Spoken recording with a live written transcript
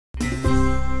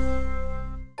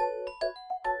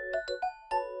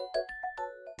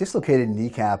Dislocated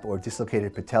kneecap or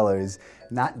dislocated patella is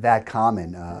not that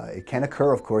common. It can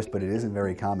occur, of course, but it isn't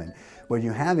very common. What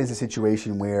you have is a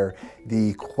situation where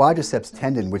the quadriceps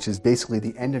tendon, which is basically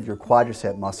the end of your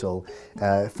quadricep muscle,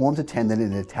 forms a tendon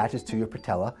and it attaches to your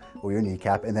patella or your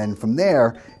kneecap. And then from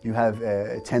there, you have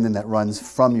a tendon that runs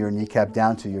from your kneecap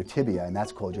down to your tibia, and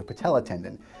that's called your patella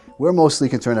tendon. We're mostly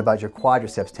concerned about your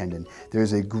quadriceps tendon.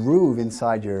 There's a groove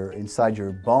inside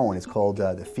your bone. It's called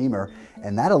the femur,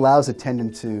 and that allows the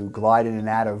tendon to glide in and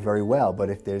out of very well. But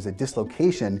if there's a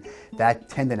dislocation, that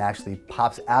tendon actually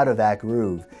pops out of that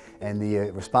groove, and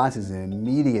the response is an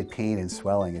immediate pain and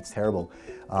swelling. It's terrible.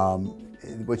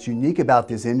 What's unique about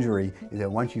this injury is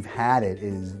that once you've had it, it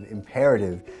is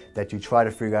imperative that you try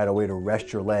to figure out a way to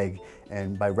rest your leg.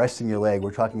 And by resting your leg,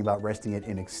 we're talking about resting it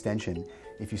in extension.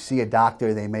 If you see a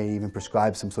doctor, they may even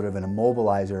prescribe some sort of an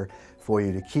immobilizer for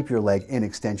you to keep your leg in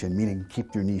extension, meaning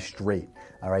keep your knee straight.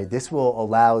 All right, this will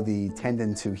allow the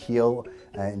tendon to heal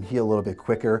and heal a little bit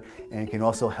quicker, and it can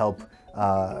also help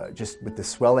just with the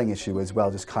swelling issue as well,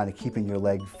 just kind of keeping your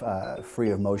leg free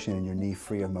of motion and your knee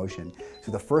free of motion.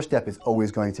 So the first step is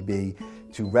always going to be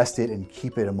to rest it and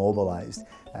keep it immobilized.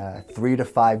 3 to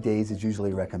 5 days is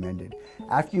usually recommended.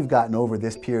 After you've gotten over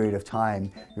this period of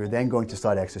time, you're then going to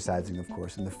start exercising, of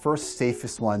course. And the first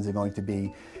safest ones are going to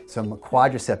be some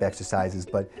quadricep exercises,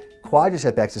 but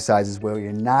quadricep exercises where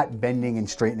you're not bending and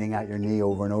straightening out your knee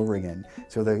over and over again.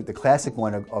 So the classic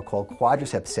one are called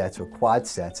quadricep sets or quad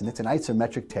sets, and it's an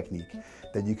isometric technique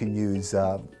that you can use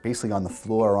basically on the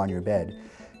floor or on your bed.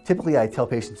 Typically, I tell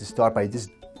patients to start by just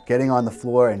getting on the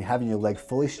floor and having your leg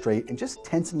fully straight and just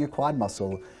tensing your quad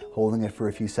muscle, holding it for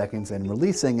a few seconds and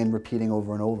releasing and repeating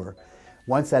over and over.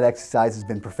 Once that exercise has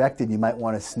been perfected, you might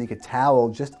want to sneak a towel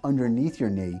just underneath your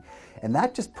knee, and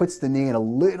that just puts the knee in a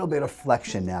little bit of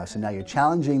flexion now. So now you're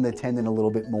challenging the tendon a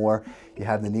little bit more, you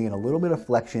have the knee in a little bit of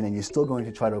flexion, and you're still going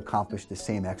to try to accomplish the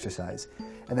same exercise.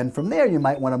 And then from there, you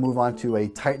might want to move on to a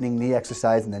tightening knee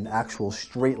exercise and an actual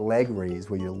straight leg raise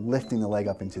where you're lifting the leg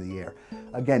up into the air.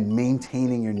 Again,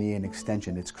 maintaining your knee in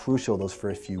extension. It's crucial those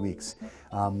first few weeks.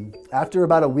 After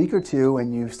about a week or two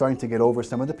and you're starting to get over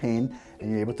some of the pain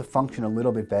and you're able to function a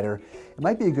little bit better, it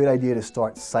might be a good idea to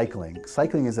start cycling.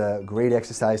 Cycling is a great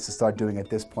exercise to start doing at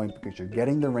this point because you're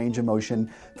getting the range of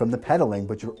motion from the pedaling,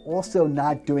 but you're also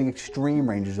not doing extreme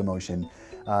ranges of motion.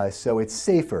 So it's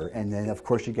safer, and then of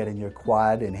course you're getting your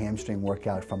quad and hamstring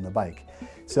workout from the bike.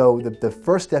 So the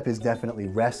first step is definitely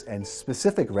rest, and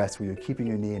specific rest where you're keeping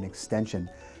your knee in extension,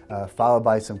 followed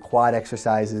by some quad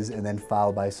exercises, and then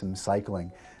followed by some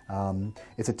cycling.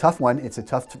 It's a tough one. It's a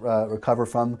tough to recover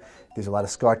from. There's a lot of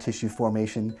scar tissue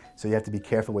formation, so you have to be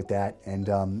careful with that. And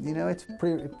you know,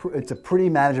 it's a pretty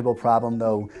manageable problem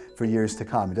though for years to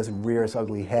come. It doesn't rear its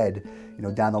ugly head, you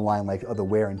know, down the line like other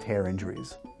wear and tear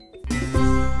injuries.